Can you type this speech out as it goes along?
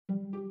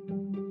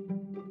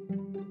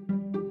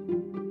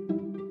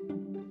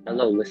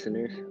Hello,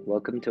 listeners.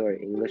 Welcome to our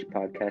English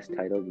podcast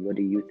titled What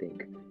Do You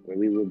Think?, where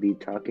we will be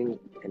talking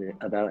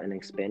about and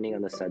expanding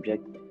on the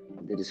subject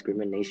of the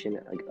discrimination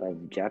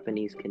of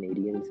Japanese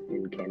Canadians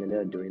in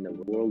Canada during the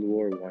World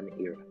War I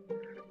era.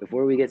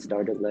 Before we get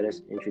started, let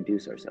us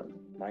introduce ourselves.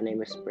 My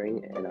name is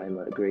Spring, and I'm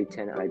a grade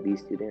 10 IB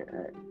student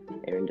at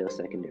Arundel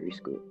Secondary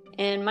School.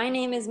 And my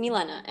name is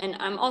Milena, and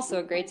I'm also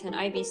a grade 10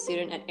 IB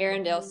student at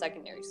Arundel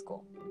Secondary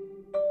School.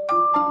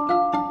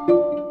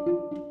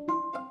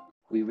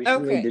 We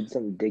recently did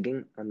some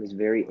digging on this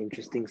very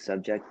interesting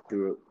subject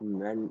through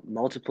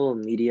multiple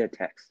media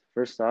texts.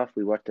 First off,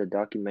 we watched a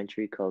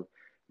documentary called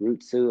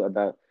Rutsu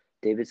about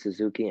David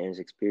Suzuki and his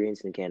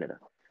experience in Canada.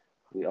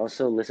 We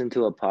also listened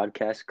to a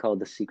podcast called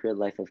The Secret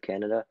Life of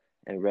Canada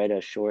and read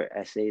a short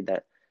essay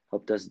that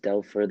helped us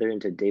delve further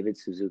into David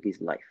Suzuki's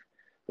life.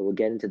 But we'll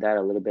get into that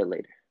a little bit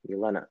later.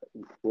 Milana,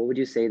 what would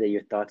you say that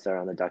your thoughts are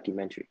on the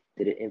documentary?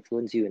 Did it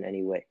influence you in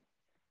any way?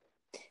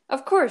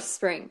 Of course,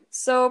 Spring.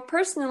 So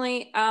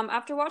personally,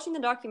 after watching the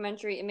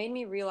documentary, it made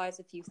me realize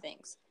a few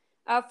things.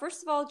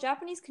 First of all,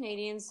 Japanese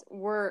Canadians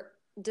were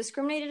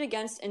discriminated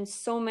against in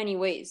so many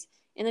ways.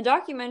 In the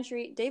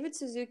documentary, David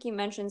Suzuki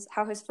mentions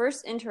how his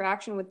first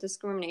interaction with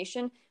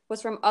discrimination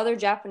was from other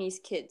Japanese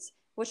kids,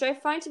 which I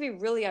find to be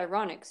really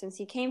ironic since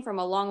he came from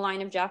a long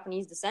line of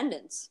Japanese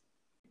descendants.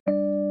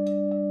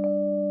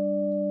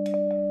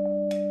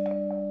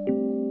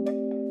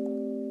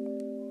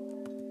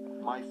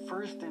 My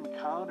first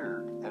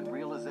encounter and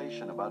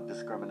realization about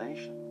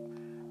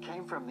discrimination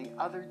came from the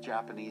other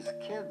Japanese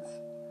kids.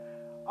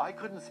 I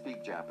couldn't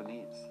speak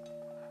Japanese.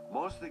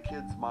 Most of the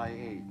kids my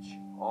age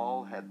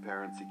all had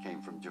parents who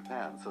came from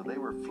Japan, so they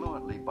were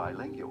fluently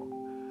bilingual.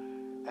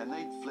 And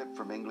they'd flip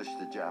from English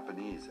to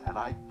Japanese, and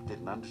I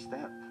didn't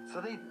understand. So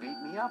they'd beat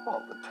me up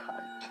all the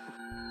time.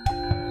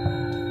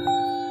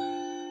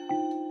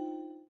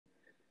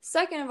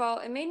 Second of all,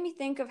 it made me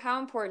think of how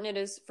important it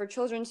is for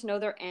children to know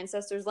their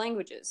ancestors'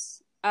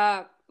 languages.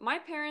 My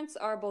parents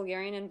are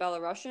Bulgarian and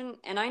Belarusian,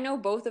 and I know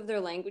both of their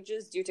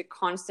languages due to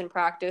constant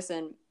practice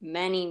and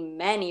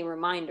many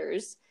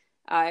reminders.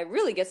 It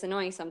really gets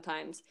annoying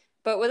sometimes.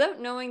 But without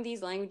knowing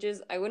these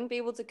languages, I wouldn't be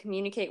able to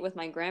communicate with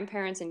my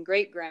grandparents and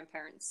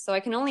great-grandparents. So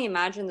I can only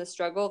imagine the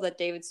struggle that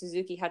David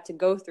Suzuki had to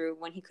go through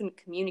when he couldn't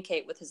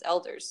communicate with his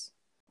elders.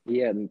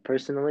 Yeah,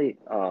 personally,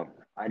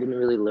 I didn't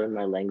really learn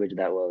my language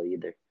that well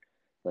either.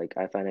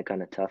 I find it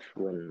kind of tough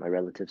when my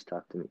relatives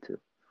talk to me too.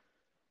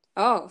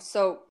 Oh,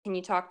 so can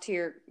you talk to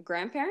your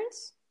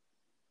grandparents?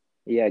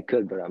 Yeah, I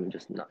could, but I'm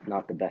just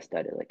not the best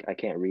at it. I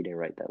can't read and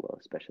write that well,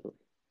 especially.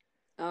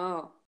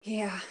 Oh,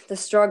 yeah, the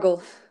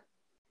struggle.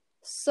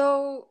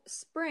 So,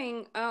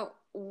 Spring,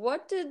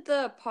 what did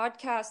the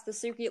podcast,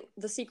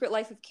 The Secret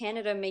Life of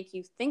Canada, make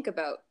you think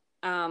about?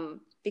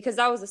 Because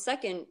that was the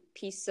second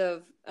piece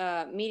of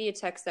media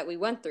text that we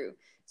went through.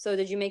 So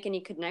did you make any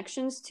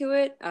connections to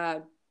it?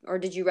 Or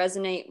did you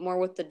resonate more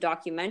with the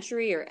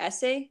documentary or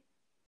essay?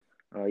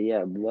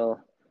 Yeah, well,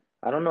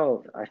 I don't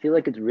know. I feel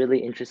like it's really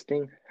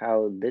interesting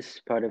how this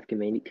part of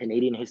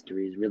Canadian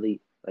history is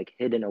really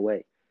hidden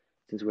away,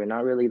 since we're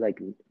not really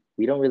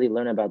we don't really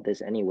learn about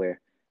this anywhere,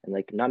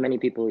 and not many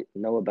people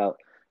know about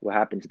what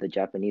happened to the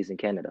Japanese in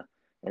Canada,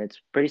 and it's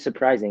pretty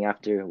surprising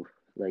after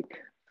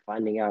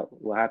finding out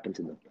what happened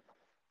to them,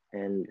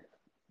 and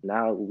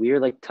now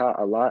we're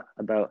taught a lot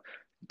about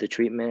the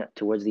treatment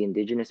towards the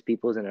indigenous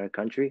peoples in our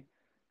country,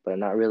 but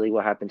not really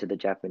what happened to the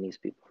Japanese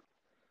people.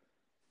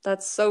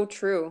 That's so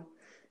true.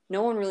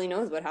 No one really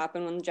knows what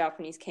happened when the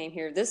Japanese came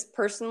here. This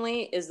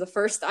personally is the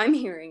first I'm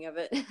hearing of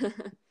it.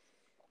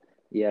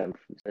 Yeah,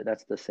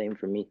 that's the same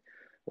for me.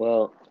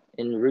 Well,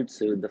 in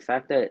Rutsu, the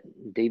fact that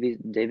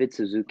David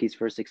Suzuki's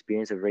first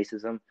experience of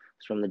racism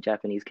was from the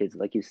Japanese kids,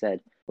 like you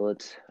said, well,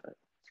 it's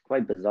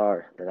quite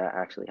bizarre that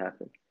actually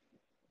happened.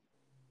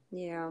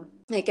 Yeah.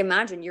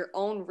 Imagine your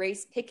own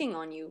race picking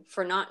on you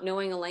for not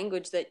knowing a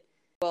language that,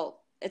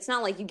 well, it's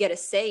not like you get a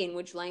say in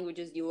which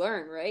languages you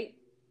learn, right?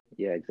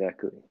 Yeah,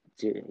 exactly.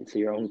 It's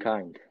your own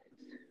kind.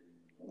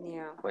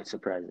 Yeah. Quite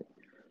surprising.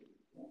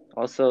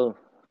 Also,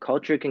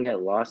 culture can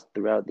get lost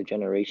throughout the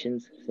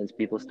generations since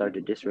people start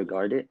to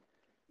disregard it.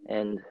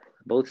 And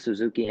both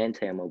Suzuki and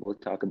Tamo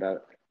both talk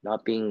about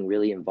not being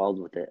really involved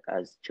with it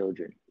as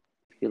children.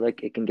 I feel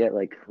like it can get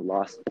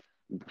lost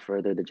the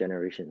further the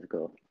generations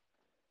go.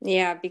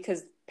 Yeah,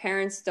 because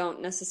parents don't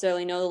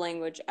necessarily know the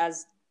language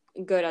as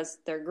good as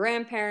their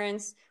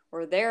grandparents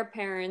or their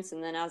parents,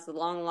 and then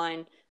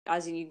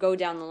as you go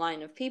down the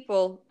line of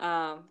people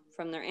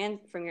from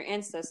your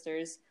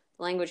ancestors,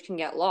 the language can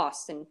get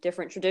lost in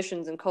different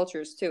traditions and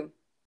cultures too.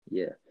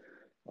 Yeah.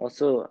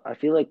 Also, I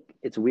feel like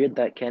it's weird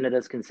that Canada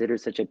is considered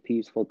such a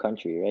peaceful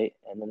country, right?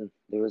 And then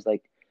there was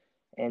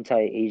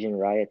anti-Asian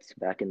riots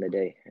back in the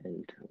day,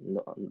 and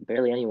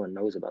barely anyone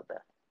knows about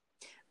that.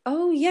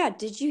 Oh yeah,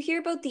 did you hear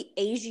about the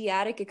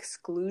Asiatic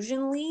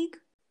Exclusion League?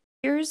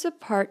 Here's a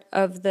part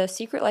of the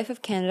Secret Life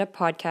of Canada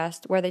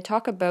podcast where they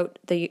talk about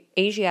the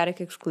Asiatic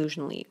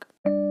Exclusion League.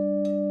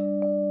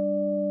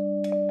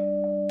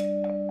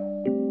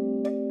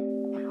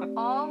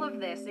 All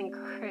of this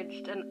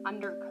encouraged an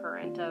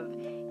undercurrent of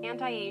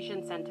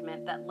anti-Asian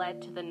sentiment that led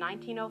to the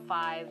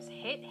 1905's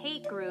hit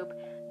hate group,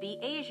 the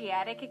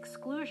Asiatic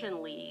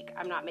Exclusion League.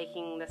 I'm not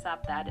making this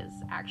up, that is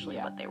actually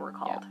what they were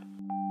called.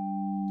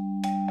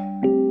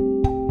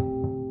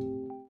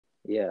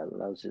 Yeah,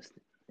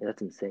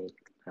 that's insane.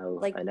 How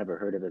I never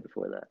heard of it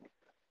before that.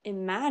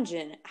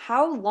 Imagine,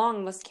 how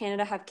long must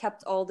Canada have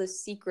kept all this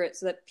secret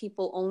so that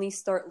people only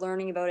start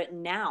learning about it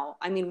now?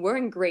 I mean, we're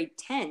in grade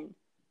 10.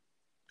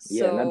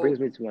 Yeah, and that brings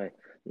me to my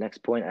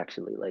next point,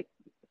 actually. Like,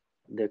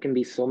 there can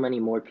be so many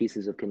more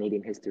pieces of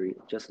Canadian history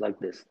just like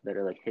this that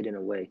are like hidden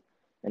away.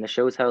 And it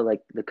shows how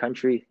like the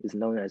country is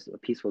known as a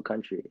peaceful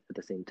country at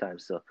the same time.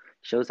 So it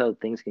shows how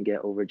things can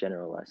get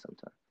overgeneralized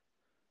sometimes.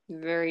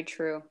 Very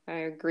true. I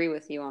agree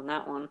with you on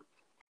that one.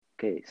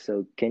 Okay,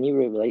 so can you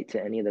relate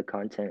to any of the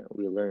content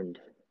we learned?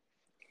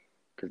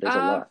 Because there's a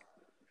lot.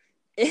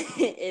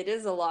 It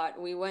is a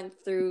lot. We went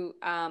through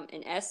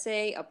an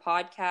essay, a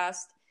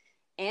podcast,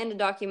 and a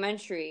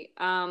documentary.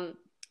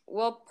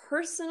 Well,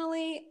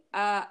 personally,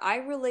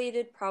 I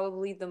related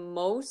probably the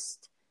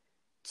most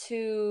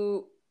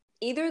to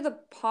either the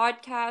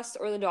podcast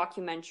or the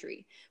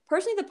documentary.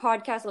 Personally, the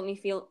podcast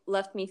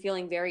left me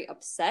feeling very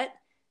upset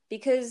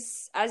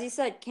because, as you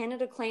said,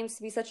 Canada claims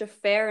to be such a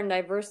fair and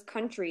diverse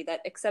country that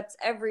accepts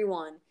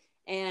everyone,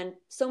 and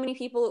so many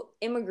people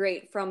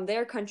immigrate from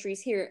their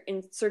countries here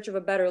in search of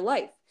a better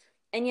life.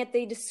 And yet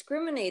they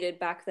discriminated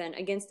back then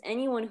against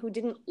anyone who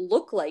didn't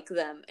look like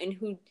them and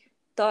who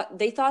thought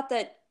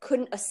that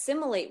couldn't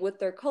assimilate with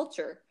their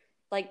culture.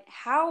 Like,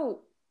 how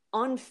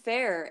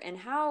unfair and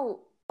how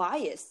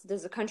biased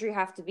does a country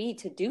have to be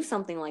to do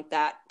something like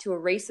that to a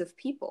race of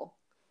people?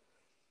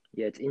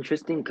 Yeah, it's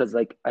interesting because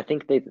like I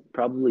think they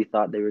probably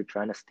thought they were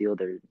trying to steal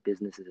their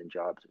businesses and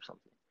jobs or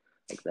something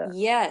like that.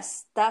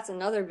 Yes, that's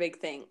another big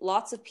thing.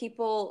 Lots of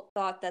people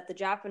thought that the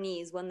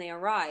Japanese, when they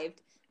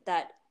arrived,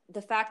 that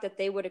the fact that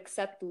they would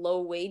accept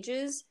low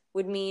wages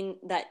would mean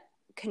that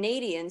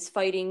Canadians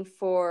fighting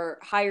for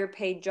higher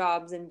paid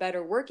jobs and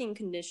better working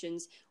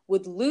conditions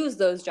would lose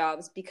those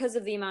jobs because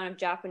of the amount of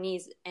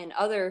Japanese and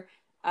other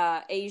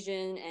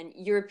Asian and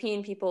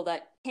European people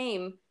that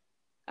came,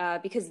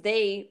 because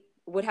they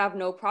would have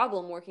no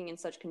problem working in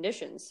such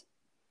conditions.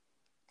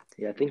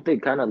 Yeah, I think they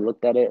kind of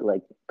looked at it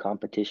like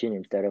competition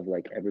instead of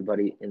like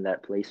everybody in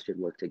that place should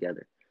work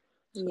together.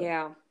 So.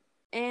 Yeah.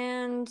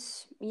 And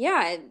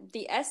yeah,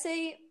 the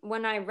essay,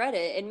 when I read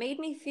it, it made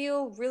me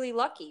feel really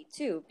lucky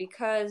too,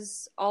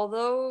 because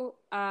although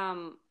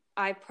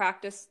I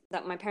practice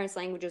that my parents'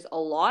 languages a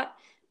lot,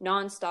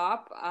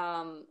 nonstop,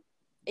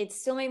 it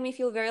still made me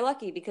feel very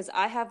lucky because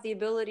I have the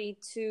ability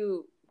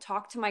to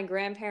talk to my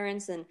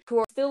grandparents and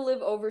who still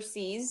live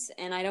overseas,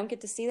 and I don't get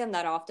to see them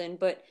that often,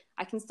 but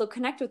I can still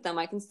connect with them.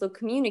 I can still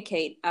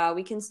communicate.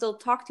 We can still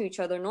talk to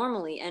each other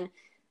normally. And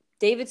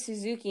David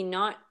Suzuki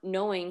not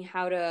knowing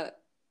how to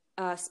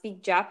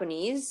speak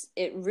Japanese,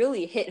 it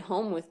really hit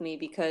home with me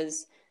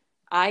because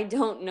I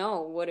don't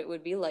know what it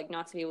would be like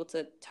not to be able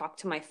to talk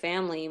to my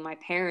family, my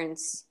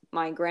parents,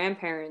 my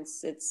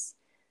grandparents. It's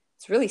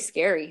really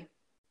scary.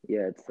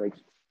 Yeah, it's like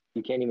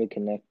you can't even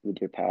connect with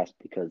your past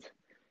because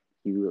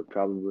you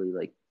probably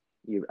like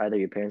either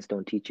your parents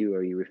don't teach you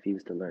or you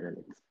refuse to learn,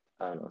 and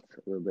I don't know, it's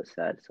a little bit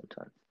sad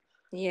sometimes.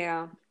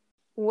 Yeah.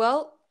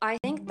 Well, I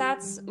think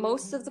that's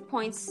most of the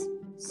points.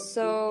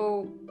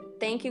 So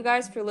thank you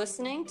guys for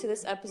listening to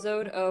this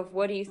episode of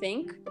What Do You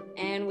Think?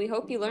 And we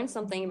hope you learned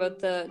something about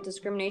the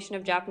discrimination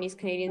of Japanese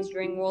Canadians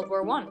during World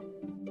War I.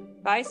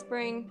 Bye,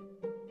 Spring.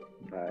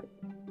 Bye.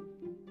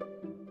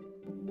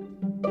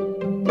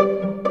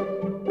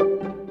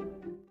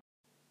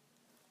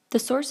 The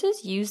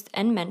sources used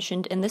and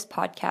mentioned in this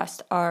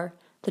podcast are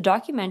the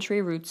documentary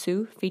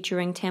Rutsu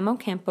featuring Tamo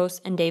Campos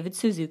and David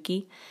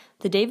Suzuki,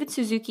 the David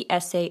Suzuki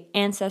essay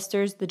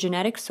Ancestors, the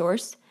Genetic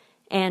Source,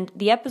 and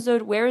the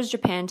episode Where is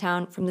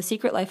Japantown from the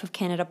Secret Life of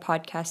Canada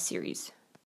podcast series.